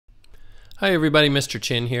Hi everybody, Mr.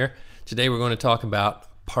 Chin here. Today we're going to talk about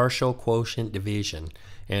partial quotient division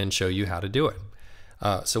and show you how to do it.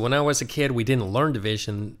 So when I was a kid, we didn't learn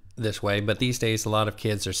division this way, but these days a lot of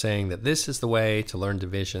kids are saying that this is the way to learn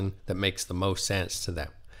division that makes the most sense to them.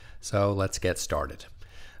 So let's get started.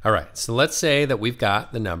 All right, so let's say that we've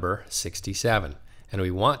got the number 67 and we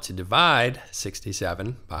want to divide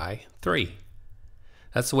 67 by 3.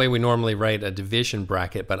 That's the way we normally write a division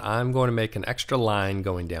bracket, but I'm going to make an extra line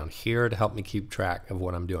going down here to help me keep track of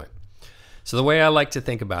what I'm doing. So the way I like to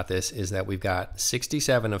think about this is that we've got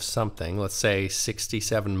 67 of something, let's say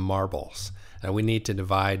 67 marbles. And we need to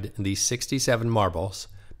divide these 67 marbles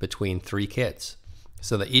between 3 kids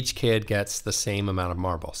so that each kid gets the same amount of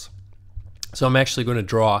marbles. So I'm actually going to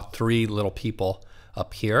draw 3 little people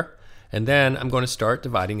up here, and then I'm going to start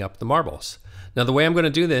dividing up the marbles. Now the way I'm going to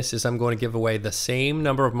do this is I'm going to give away the same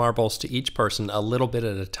number of marbles to each person a little bit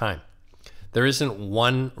at a time. There isn't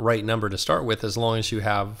one right number to start with as long as you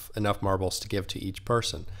have enough marbles to give to each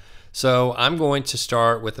person. So I'm going to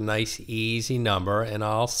start with a nice easy number, and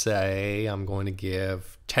I'll say I'm going to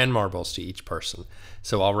give 10 marbles to each person.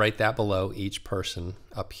 So I'll write that below each person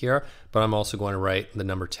up here, but I'm also going to write the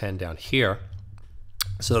number 10 down here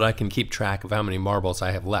so that I can keep track of how many marbles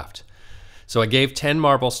I have left. So I gave 10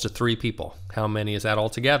 marbles to 3 people. How many is that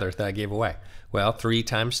altogether that I gave away? Well, 3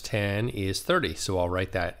 times 10 is 30, so I'll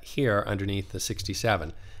write that here underneath the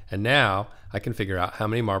 67. And now I can figure out how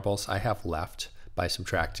many marbles I have left by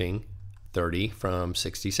subtracting 30 from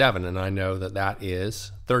 67, and I know that that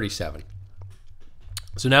is 37.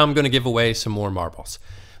 So now I'm going to give away some more marbles.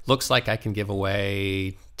 Looks like I can give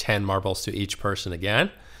away 10 marbles to each person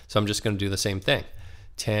again, so I'm just going to do the same thing.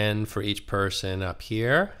 10 for each person up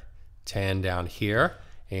here, 10 down here,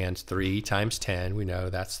 and 3 times 10, we know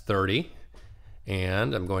that's 30.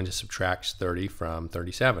 And I'm going to subtract 30 from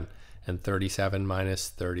 37. And 37 minus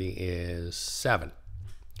 30 is 7.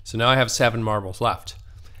 So now I have 7 marbles left.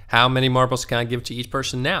 How many marbles can I give to each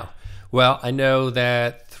person now? Well, I know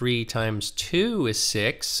that 3 times 2 is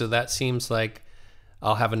 6, so that seems like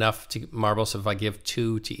I'll have enough marbles if I give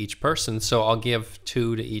 2 to each person. So I'll give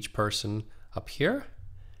 2 to each person up here.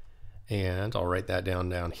 And I'll write that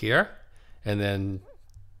down here. And then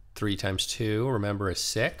 3 times 2, remember, is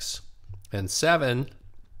 6. And 7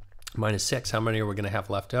 minus 6, how many are we going to have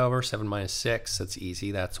left over? 7 minus 6, that's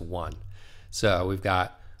easy, that's 1. So we've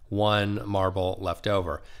got 1 marble left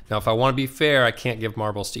over. Now if I want to be fair, I can't give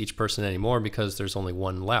marbles to each person anymore because there's only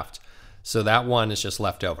 1 left. So that 1 is just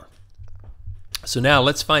left over. So now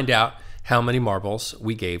let's find out how many marbles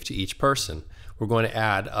we gave to each person. We're going to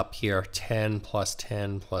add up here 10 plus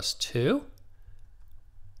 10 plus 2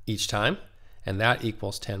 each time. And that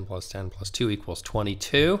equals 10 plus 10 plus 2 equals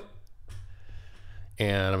 22.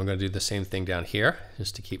 And I'm going to do the same thing down here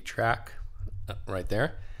just to keep track right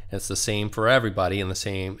there. And it's the same for everybody and the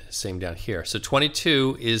same down here. So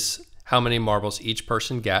 22 is how many marbles each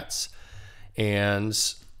person gets. And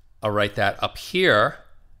I'll write that up here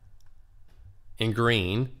in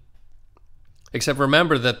green. Except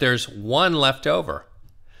remember that there's 1 left over.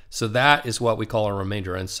 So that is what we call a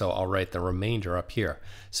remainder, and so I'll write the remainder up here.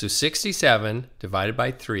 So 67 divided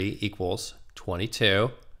by 3 equals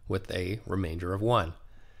 22 with a remainder of 1.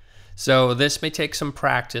 So this may take some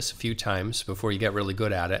practice a few times before you get really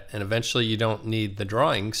good at it, and eventually you don't need the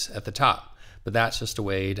drawings at the top, but that's just a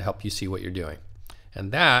way to help you see what you're doing.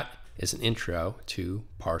 And that is an intro to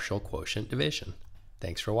partial quotient division.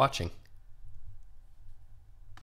 Thanks for watching.